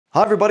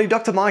Hi everybody,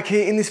 Dr. Mike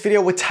here. In this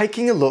video, we're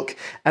taking a look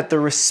at the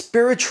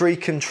respiratory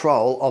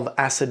control of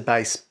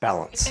acid-base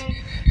balance.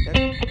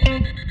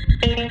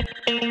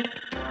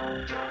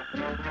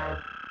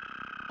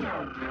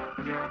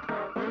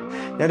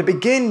 Now to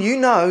begin, you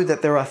know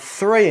that there are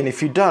three, and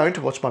if you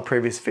don't, watch my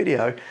previous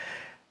video,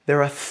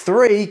 there are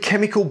three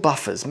chemical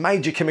buffers,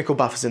 major chemical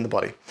buffers in the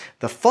body.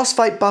 The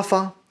phosphate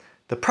buffer,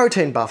 the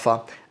protein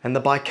buffer, and the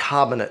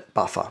bicarbonate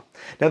buffer.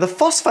 Now the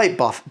phosphate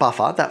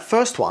buffer, that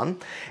first one,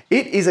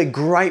 it is a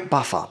great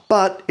buffer,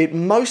 but it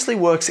mostly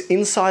works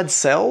inside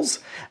cells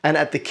and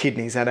at the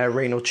kidneys and our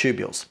renal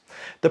tubules.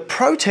 The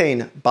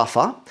protein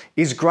buffer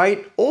is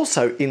great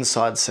also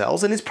inside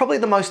cells and is probably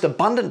the most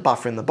abundant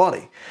buffer in the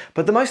body.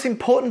 But the most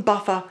important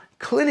buffer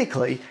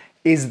clinically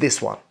is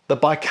this one, the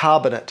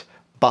bicarbonate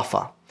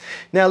buffer.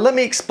 Now let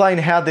me explain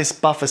how this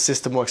buffer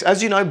system works.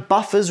 As you know,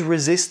 buffers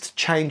resist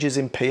changes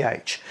in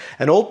pH.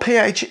 And all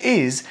pH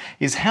is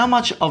how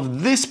much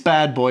of this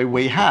bad boy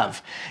we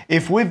have.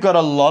 If we've got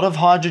a lot of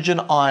hydrogen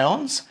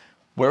ions,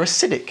 we're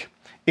acidic.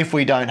 If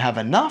we don't have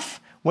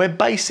enough, we're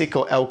basic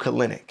or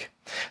alkalinic.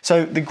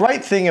 So the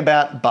great thing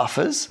about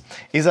buffers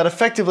is that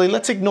effectively,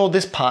 let's ignore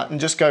this part and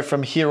just go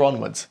from here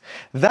onwards.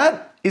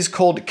 That is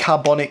called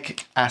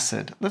carbonic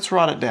acid. Let's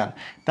write it down.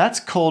 That's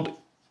called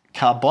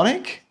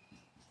carbonic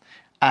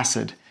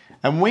acid.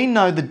 And we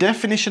know the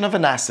definition of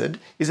an acid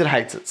is it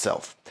hates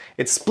itself.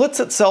 It splits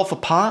itself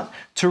apart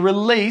to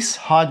release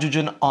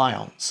hydrogen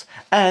ions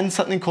and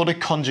something called a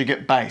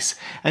conjugate base.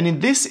 And in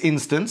this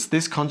instance,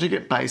 this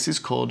conjugate base is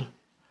called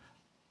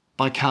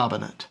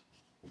bicarbonate.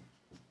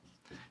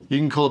 You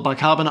can call it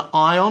bicarbonate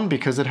ion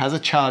because it has a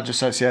charge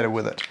associated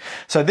with it.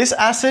 So this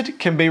acid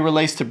can be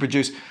released to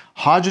produce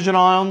hydrogen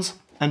ions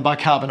and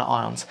bicarbonate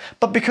ions.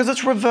 But because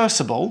it's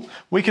reversible,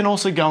 we can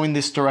also go in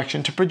this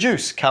direction to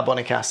produce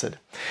carbonic acid.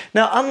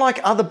 Now,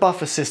 unlike other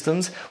buffer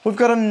systems, we've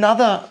got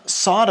another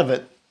side of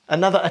it,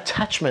 another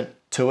attachment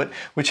to it,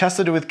 which has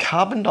to do with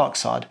carbon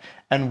dioxide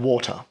and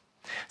water.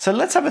 So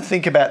let's have a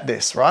think about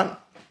this, right?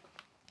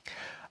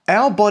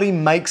 Our body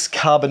makes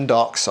carbon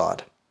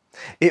dioxide.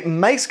 It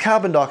makes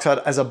carbon dioxide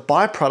as a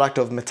byproduct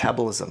of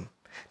metabolism.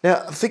 Now,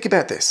 think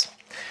about this.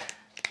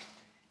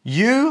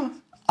 You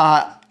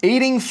are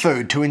eating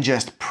food to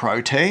ingest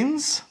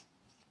proteins,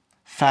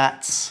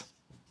 fats,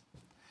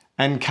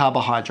 and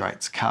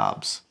carbohydrates,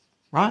 carbs,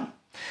 right?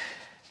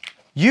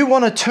 You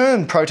want to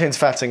turn proteins,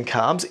 fats, and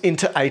carbs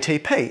into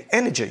ATP,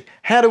 energy.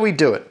 How do we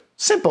do it?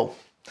 Simple.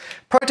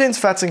 Proteins,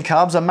 fats, and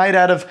carbs are made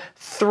out of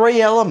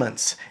three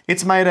elements.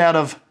 It's made out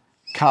of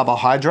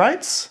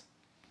carbohydrates,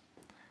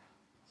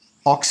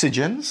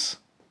 oxygens,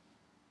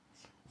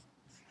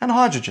 and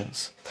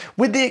hydrogens.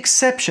 With the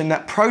exception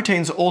that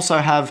proteins also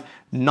have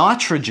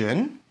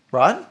nitrogen,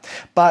 right?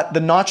 But the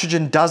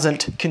nitrogen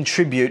doesn't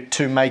contribute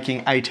to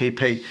making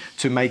ATP,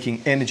 to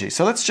making energy.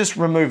 So let's just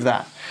remove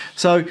that.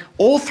 So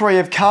all three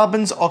have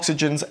carbons,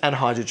 oxygens, and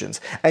hydrogens.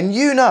 And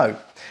you know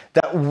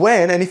that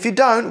and if you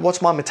don't,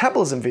 watch my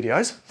metabolism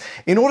videos,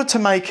 in order to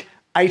make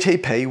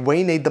ATP,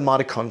 we need the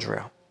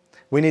mitochondria.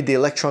 We need the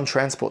electron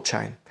transport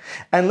chain.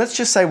 And let's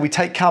just say we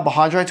take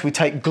carbohydrates, we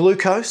take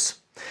glucose.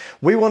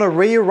 We want to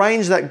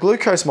rearrange that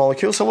glucose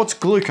molecule. So what's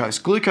glucose?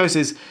 Glucose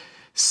is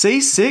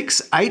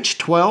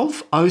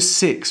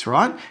C6H12O6,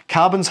 right?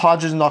 Carbons,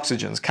 hydrogen,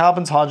 oxygens.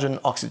 Carbons, hydrogen,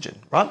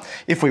 oxygen, right?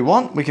 If we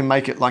want, we can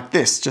make it like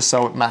this, just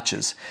so it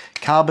matches.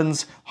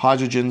 Carbons,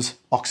 hydrogens,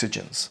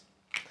 oxygens.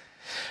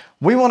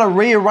 We want to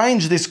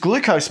rearrange this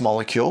glucose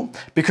molecule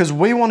because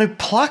we want to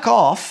pluck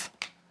off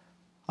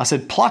the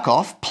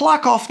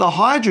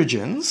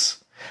hydrogens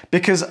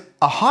because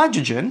a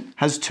hydrogen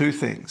has two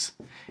things.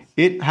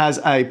 It has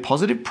a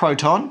positive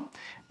proton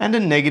and a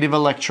negative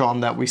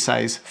electron that we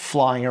say is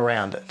flying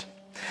around it.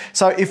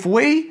 So if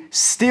we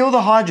steal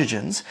the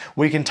hydrogens,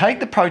 we can take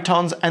the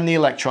protons and the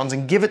electrons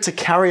and give it to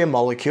carrier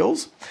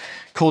molecules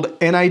called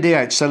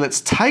NADH. So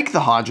let's take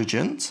the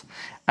hydrogens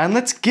and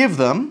let's give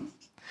them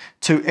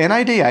to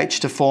NADH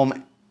to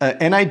form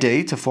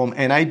NAD to form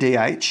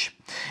NADH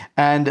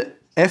and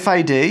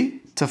FAD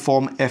to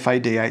form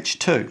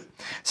FADH2.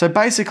 So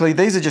basically,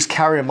 these are just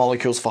carrier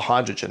molecules for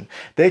hydrogen.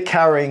 They're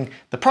carrying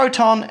the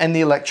proton and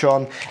the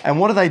electron, and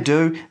what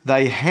do?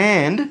 They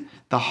hand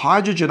the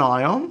hydrogen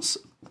ions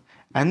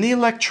and the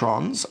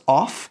electrons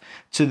off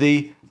to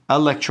the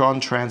electron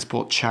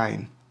transport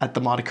chain at the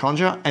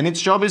mitochondria, and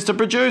its job is to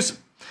produce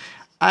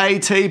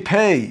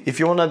ATP. If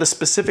you want to know the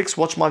specifics,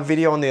 watch my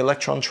video on the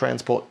electron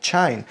transport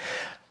chain.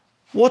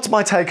 What's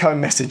my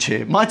take-home message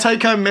here? My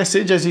take-home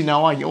message, as you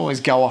know, I always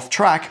go off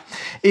track,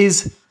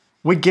 is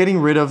we're getting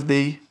rid of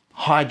the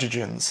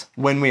hydrogens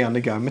when we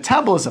undergo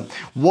metabolism.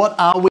 What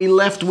are we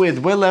left with?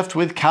 We're left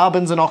with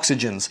carbons and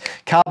oxygens.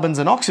 Carbons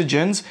and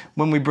oxygens,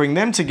 when we bring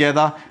them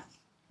together,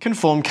 can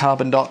form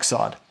carbon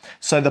dioxide.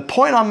 So the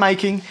point I'm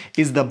making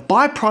is the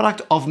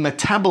byproduct of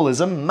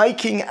metabolism,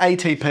 making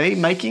ATP,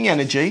 making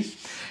energy,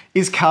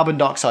 is carbon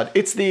dioxide.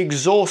 It's the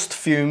exhaust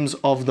fumes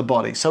of the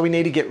body, so we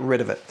need to get rid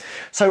of it.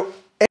 So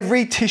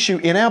every tissue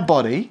in our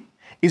body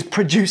is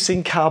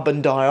producing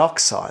carbon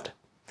dioxide.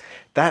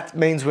 That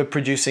means we're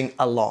producing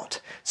a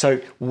lot.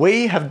 So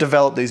we have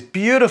developed these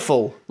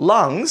beautiful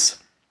lungs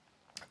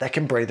that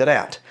can breathe it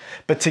out.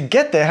 But to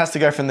get there, it has to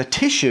go from the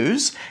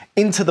tissues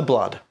into the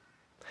blood.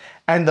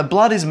 And the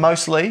blood is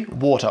mostly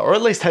water, or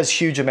at least has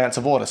huge amounts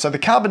of water. So the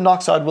carbon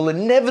dioxide will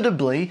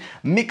inevitably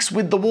mix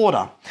with the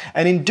water,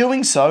 and in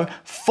doing so,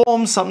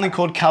 form something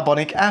called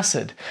carbonic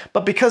acid.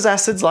 But because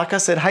acids, like I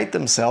said, hate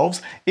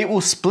themselves, it will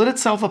split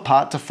itself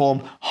apart to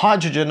form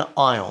hydrogen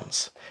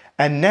ions.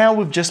 And now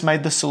we've just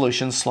made the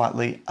solution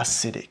slightly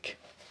acidic.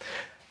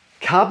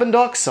 Carbon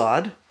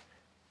dioxide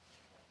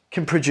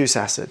can produce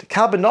acid.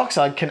 Carbon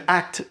dioxide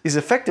is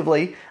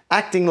effectively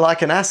acting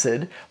like an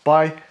acid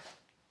by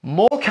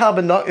more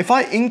carbon dioxide. If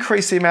I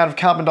increase the amount of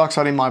carbon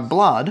dioxide in my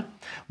blood,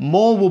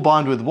 more will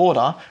bind with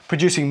water,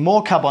 producing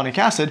more carbonic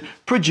acid,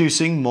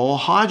 producing more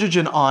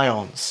hydrogen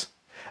ions.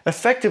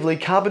 Effectively,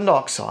 carbon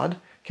dioxide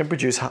can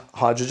produce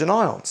hydrogen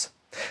ions.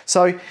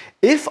 So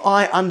if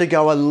I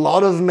undergo a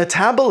lot of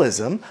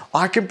metabolism,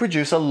 I can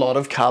produce a lot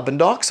of carbon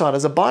dioxide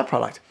as a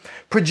byproduct,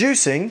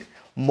 producing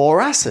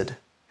more acid.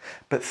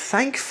 But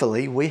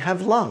thankfully, we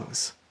have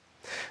lungs.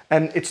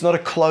 And it's not a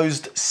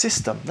closed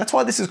system. That's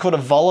why this is called a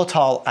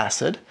volatile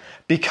acid,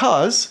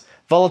 because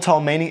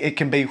volatile meaning it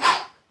can be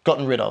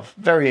gotten rid of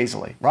very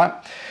easily, right?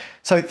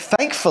 So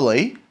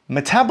thankfully,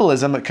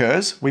 metabolism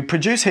occurs. We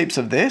produce heaps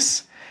of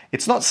this.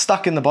 It's not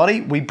stuck in the body.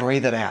 We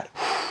breathe it out.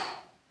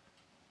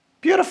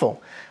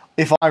 Beautiful.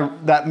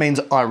 That means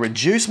I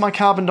reduce my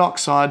carbon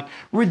dioxide,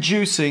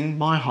 reducing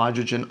my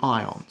hydrogen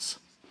ions.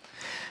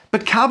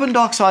 But carbon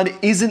dioxide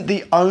isn't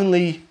the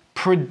only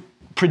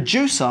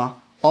producer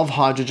of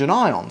hydrogen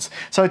ions.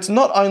 So it's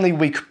not only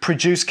we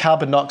produce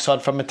carbon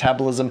dioxide from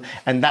metabolism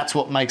and that's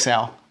what makes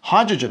our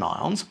hydrogen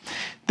ions.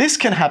 This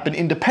can happen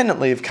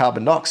independently of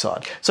carbon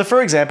dioxide. So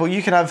for example,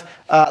 you can have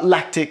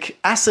lactic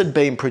acid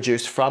being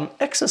produced from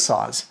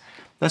exercise.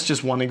 That's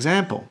just one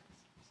example.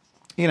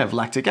 You can have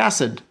lactic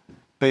acid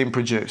being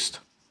produced.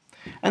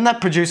 And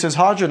that produces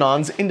hydrogen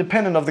ions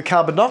independent of the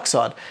carbon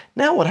dioxide.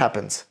 Now what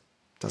happens?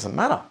 Doesn't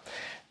matter.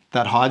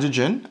 That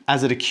hydrogen,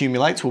 as it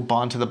accumulates, will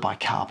bind to the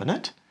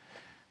bicarbonate,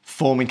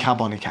 forming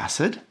carbonic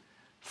acid,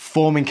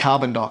 forming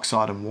carbon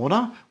dioxide and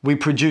water. We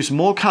produce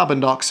more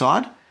carbon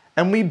dioxide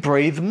and we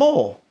breathe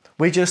more.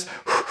 We just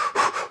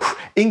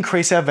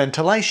increase our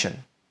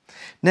ventilation.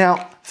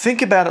 Now,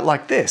 think about it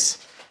like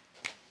this.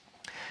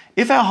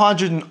 If our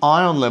hydrogen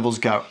ion levels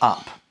go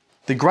up,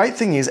 the great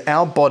thing is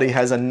our body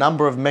has a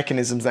number of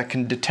mechanisms that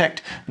can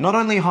detect not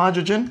only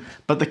hydrogen,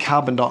 but the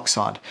carbon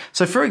dioxide.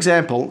 So for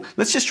example,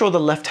 let's just draw the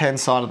left-hand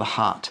side of the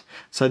heart.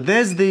 So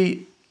there's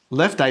the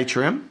left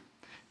atrium,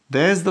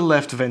 there's the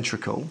left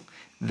ventricle,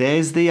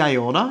 there's the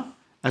aorta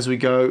as we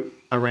go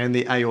around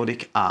the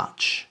aortic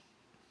arch.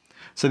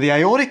 So the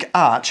aortic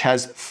arch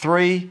has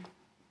 3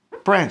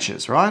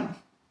 branches, right?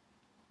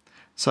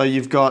 So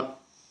you've got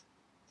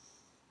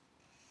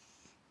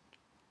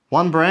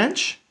 1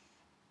 branch,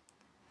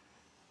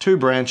 2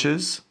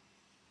 branches,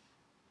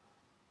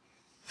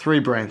 3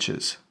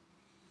 branches.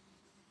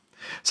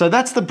 So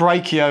that's the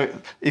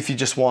brachio, if you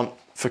just want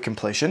for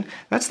completion,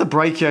 that's the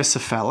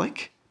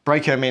brachiocephalic,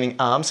 brachio meaning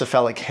arm,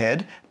 cephalic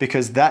head,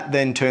 because that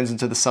then turns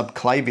into the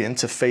subclavian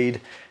to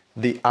feed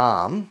the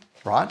arm,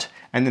 right?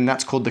 And then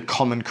that's called the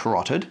common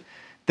carotid.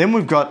 Then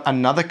we've got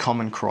another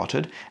common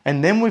carotid,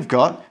 and then we've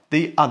got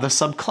the other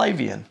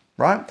subclavian,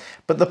 right?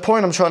 But the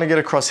point I'm trying to get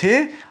across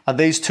here are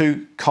these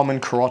 2 common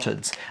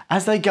carotids.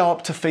 As they go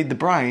up to feed the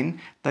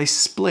brain, they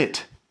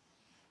split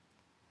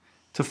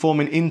to form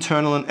an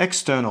internal and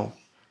external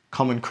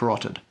common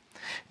carotid.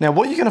 Now,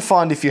 what you're going to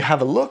find if you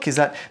have a look is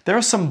that there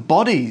are some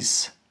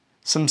bodies,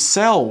 some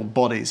cell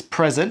bodies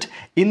present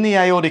in the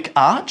aortic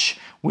arch,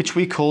 which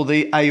we call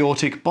the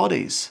aortic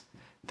bodies.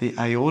 The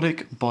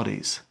aortic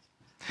bodies.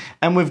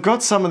 And we've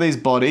got some of these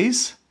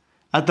bodies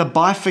at the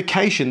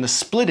bifurcation, the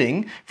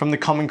splitting from the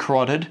common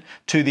carotid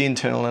to the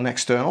internal and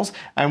externals,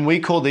 and we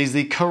call these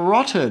the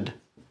carotid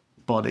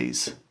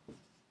bodies.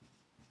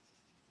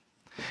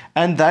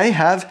 And they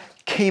have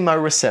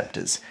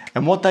chemoreceptors,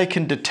 and what they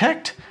can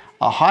detect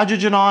are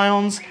hydrogen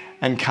ions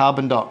and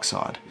carbon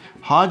dioxide.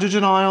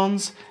 Hydrogen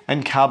ions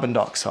and carbon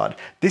dioxide.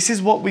 This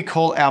is what we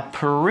call our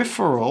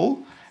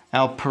peripheral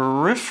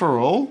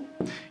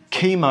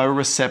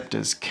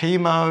chemoreceptors.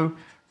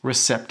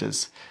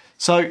 Chemoreceptors.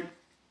 So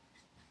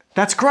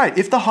that's great.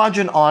 If the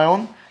hydrogen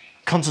ion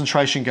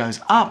concentration goes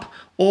up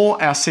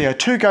or our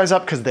CO2 goes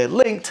up because they're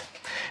linked,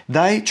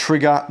 they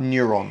trigger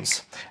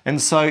neurons.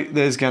 And so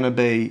there's going to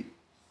be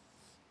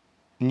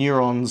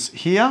neurons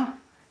here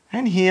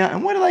and here.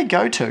 And where do they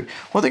go to?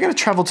 Well, they're going to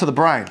travel to the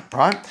brain,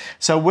 right?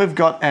 So we've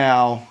got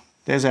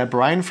there's our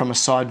brain from a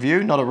side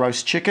view, not a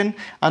roast chicken.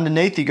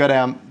 Underneath, you've got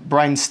our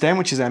brain stem,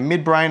 which is our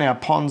midbrain, our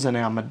pons, and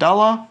our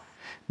medulla.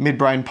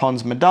 Midbrain,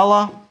 pons,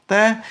 medulla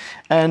there.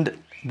 And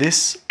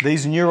these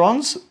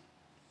neurons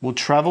will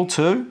travel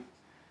to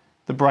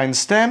the brain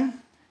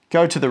stem,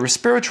 go to the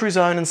respiratory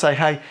zone and say,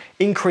 hey,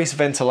 increase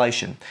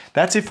ventilation.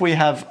 That's if we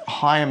have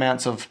high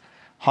amounts of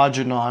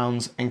hydrogen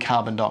ions and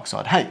carbon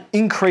dioxide. Hey,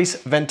 increase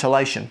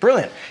ventilation.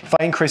 Brilliant. If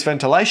I increase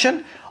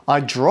ventilation, I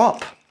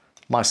drop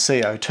my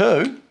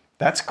CO2.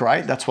 That's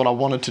great. That's what I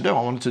wanted to do.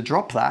 I wanted to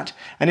drop that.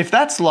 And if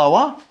that's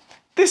lower,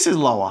 this is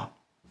lower.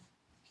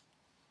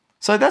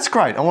 So that's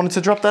great. I wanted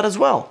to drop that as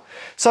well.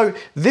 So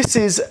this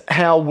is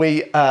how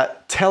we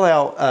tell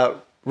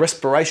our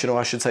respiration, or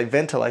I should say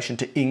ventilation,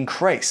 to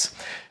increase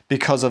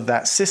because of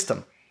that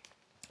system.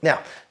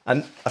 Now,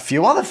 a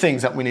few other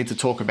things that we need to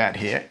talk about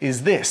here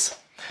is this.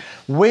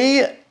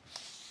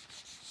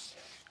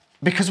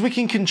 Because we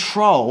can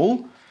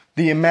control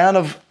the amount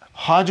of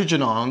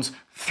hydrogen ions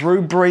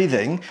through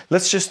breathing,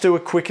 let's just do a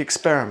quick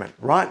experiment.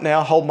 Right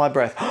now, hold my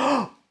breath.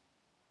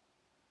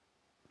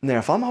 Now,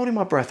 if I'm holding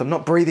my breath, I'm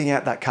not breathing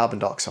out that carbon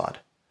dioxide.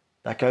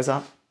 That goes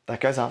up,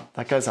 that goes up,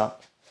 that goes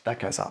up, that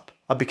goes up.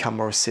 I become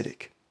more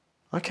acidic.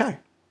 Okay,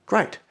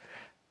 great.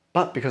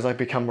 But because I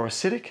become more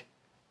acidic,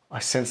 I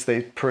sense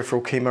the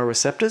peripheral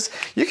chemoreceptors.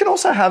 You can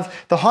also have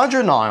the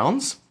hydrogen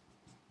ions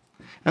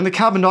and the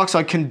carbon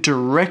dioxide can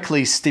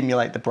directly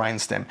stimulate the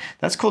brainstem.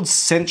 That's called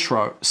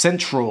central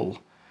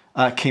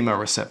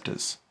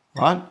chemoreceptors,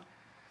 right?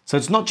 So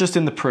it's not just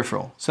in the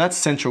peripheral. So that's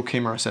central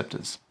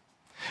chemoreceptors.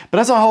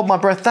 But as I hold my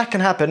breath, that can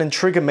happen and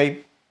trigger me.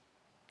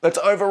 Let's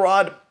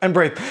override and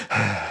breathe.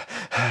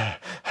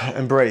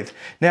 And breathe.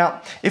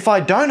 Now, if I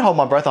don't hold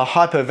my breath, I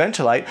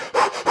hyperventilate.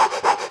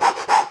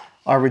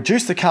 I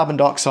reduce the carbon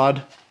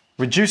dioxide,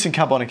 reducing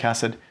carbonic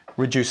acid,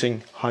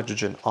 reducing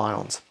hydrogen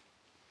ions.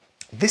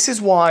 This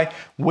is why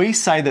we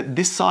say that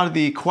this side of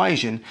the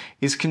equation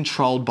is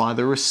controlled by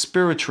the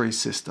respiratory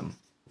system,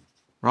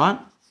 right?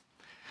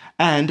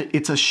 And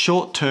it's a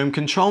short-term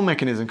control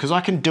mechanism because I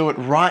can do it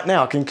right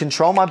now. I can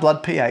control my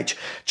blood pH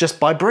just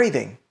by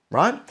breathing,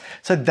 right?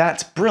 So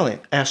that's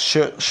brilliant, our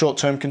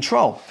short-term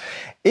control.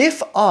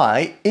 If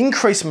I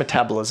increase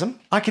metabolism,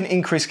 I can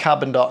increase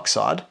carbon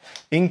dioxide,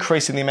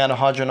 increasing the amount of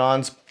hydrogen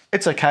ions.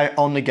 It's okay,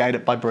 I'll negate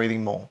it by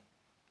breathing more.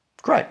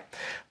 Great.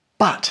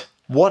 But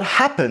what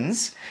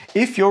happens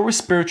if your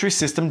respiratory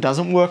system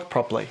doesn't work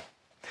properly?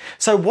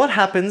 So what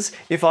happens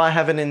if I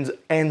have an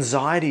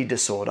anxiety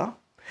disorder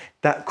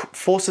that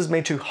forces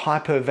me to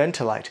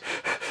hyperventilate?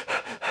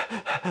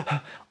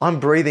 I'm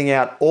breathing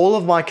out all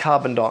of my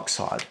carbon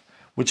dioxide,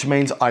 which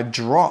means I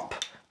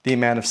drop the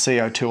amount of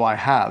CO2 I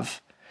have,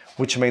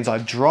 which means I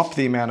drop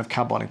the amount of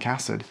carbonic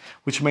acid,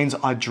 which means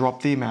I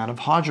drop the amount of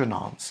hydrogen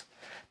ions.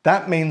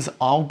 That means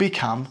I'll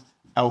become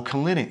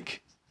alkalinic.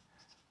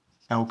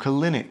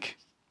 Alkalinic.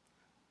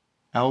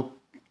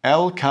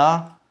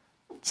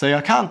 See,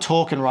 I can't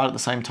talk and write at the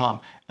same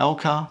time.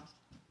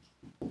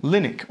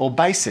 Alkalinic or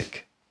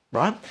basic,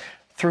 right?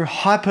 Through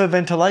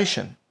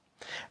hyperventilation.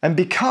 And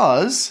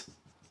because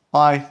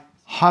I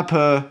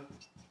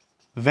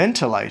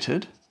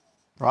hyperventilated,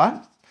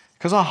 right?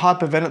 Because I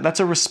hyperventilate, that's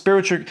a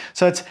respiratory,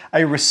 so it's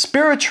a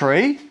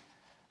respiratory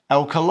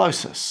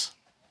alkalosis.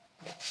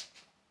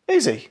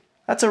 Easy.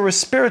 That's a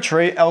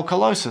respiratory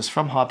alkalosis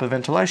from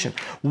hyperventilation.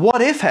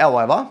 What if,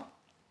 however,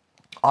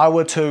 I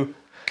were to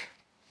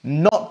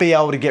not be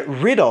able to get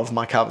rid of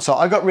my carbon? So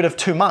I got rid of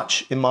too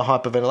much in my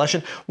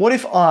hyperventilation. What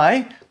if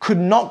I could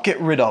not get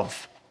rid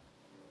of?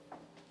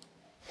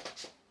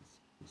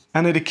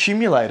 And it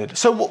accumulated.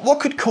 So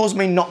what could cause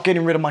me not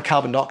getting rid of my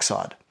carbon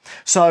dioxide?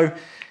 So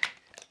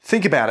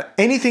think about it.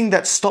 Anything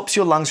that stops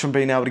your lungs from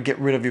being able to get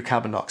rid of your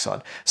carbon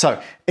dioxide.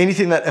 So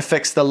anything that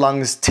affects the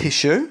lungs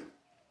tissue,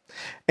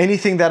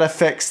 anything that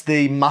affects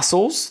the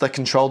muscles that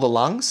control the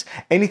lungs,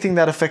 anything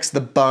that affects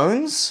the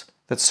bones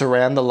that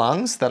surround the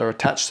lungs that are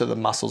attached to the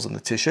muscles and the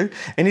tissue,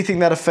 anything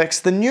that affects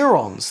the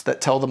neurons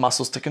that tell the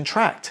muscles to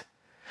contract.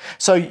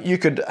 So you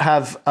could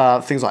have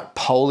things like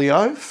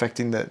polio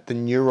affecting the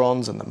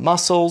neurons and the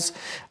muscles.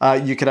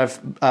 You could have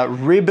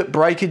rib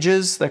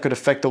breakages that could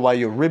affect the way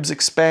your ribs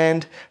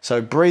expand, so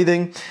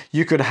breathing.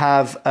 You could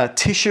have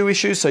tissue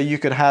issues, so you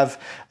could have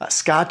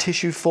scar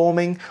tissue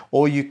forming,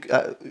 or you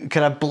could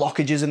have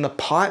blockages in the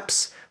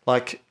pipes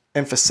like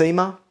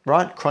emphysema,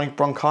 right? Chronic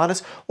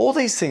bronchitis. All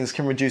these things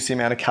can reduce the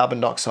amount of carbon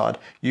dioxide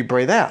you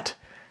breathe out.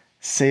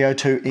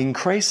 CO2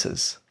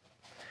 increases.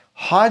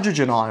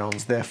 Hydrogen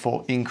ions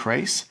therefore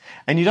increase,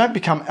 and you don't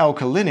become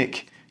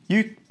alkalinic,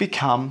 you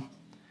become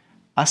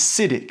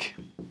acidic.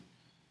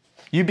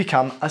 You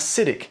become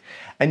acidic.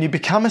 And you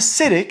become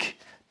acidic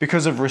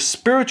because of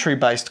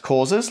respiratory-based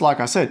causes.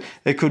 Like I said,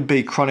 it could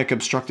be chronic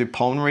obstructive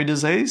pulmonary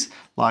disease,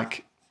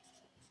 like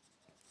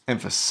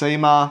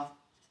emphysema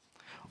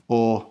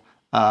or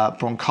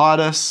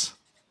bronchitis,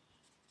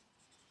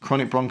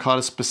 chronic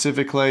bronchitis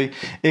specifically.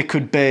 It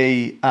could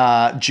be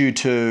due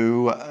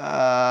to,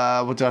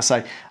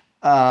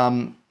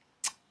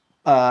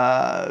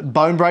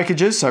 bone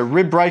breakages, so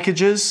rib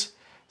breakages.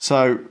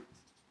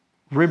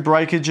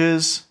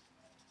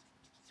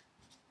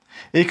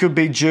 It could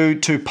be due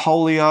to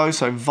polio,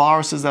 so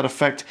viruses that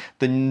affect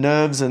the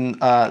nerves and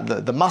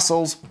the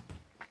muscles.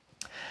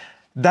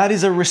 That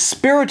is a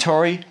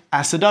respiratory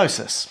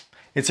acidosis.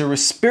 It's a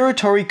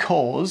respiratory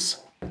cause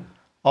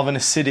of an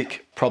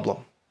acidic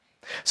problem.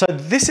 So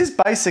this is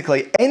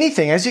basically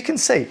anything, as you can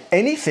see,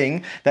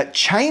 anything that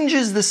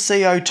changes the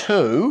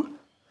CO2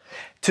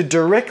 to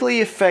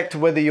directly affect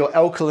whether you're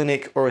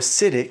alkalinic or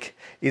acidic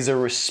is a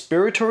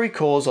respiratory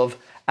cause of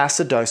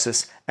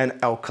acidosis, and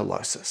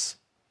alkalosis.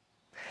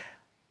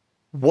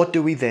 What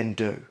do we then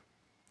do?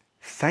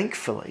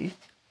 Thankfully,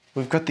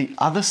 we've got the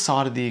other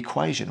side of the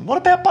equation. What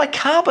about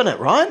bicarbonate,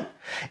 right?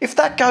 If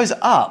that goes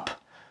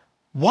up,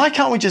 why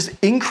can't we just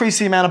increase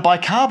the amount of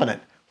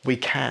bicarbonate? We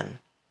can,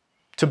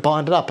 to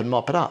bind it up and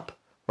mop it up,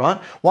 right?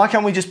 Why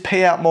can't we just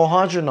pee out more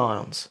hydrogen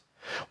ions?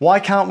 Why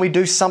can't we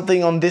do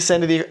something on this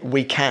end of the,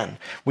 we can,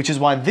 which is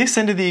why this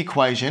end of the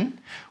equation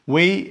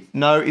we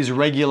know is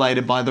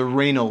regulated by the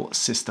renal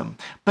system,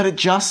 but it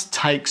just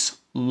takes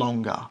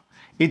longer.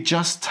 It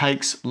just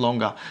takes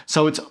longer.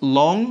 So it's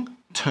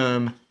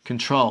long-term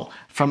control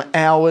from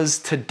hours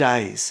to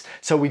days.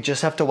 So we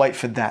just have to wait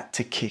for that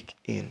to kick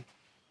in,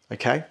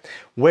 okay?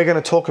 We're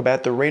gonna talk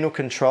about the renal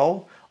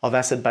control of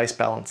acid-base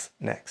balance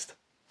next.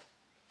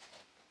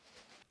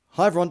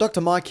 Hi everyone,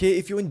 Dr. Mike here.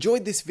 If you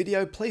enjoyed this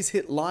video, please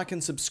hit like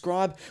and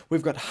subscribe.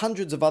 We've got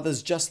hundreds of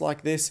others just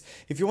like this.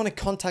 If you want to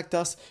contact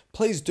us,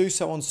 please do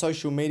so on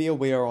social media.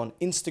 We are on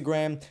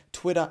Instagram,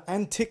 Twitter,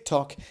 and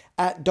TikTok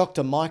at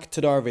Dr. Mike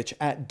Todorovic,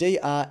 at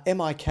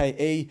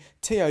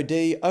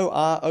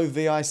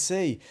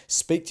DrMikeTodorovic.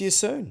 Speak to you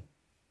soon.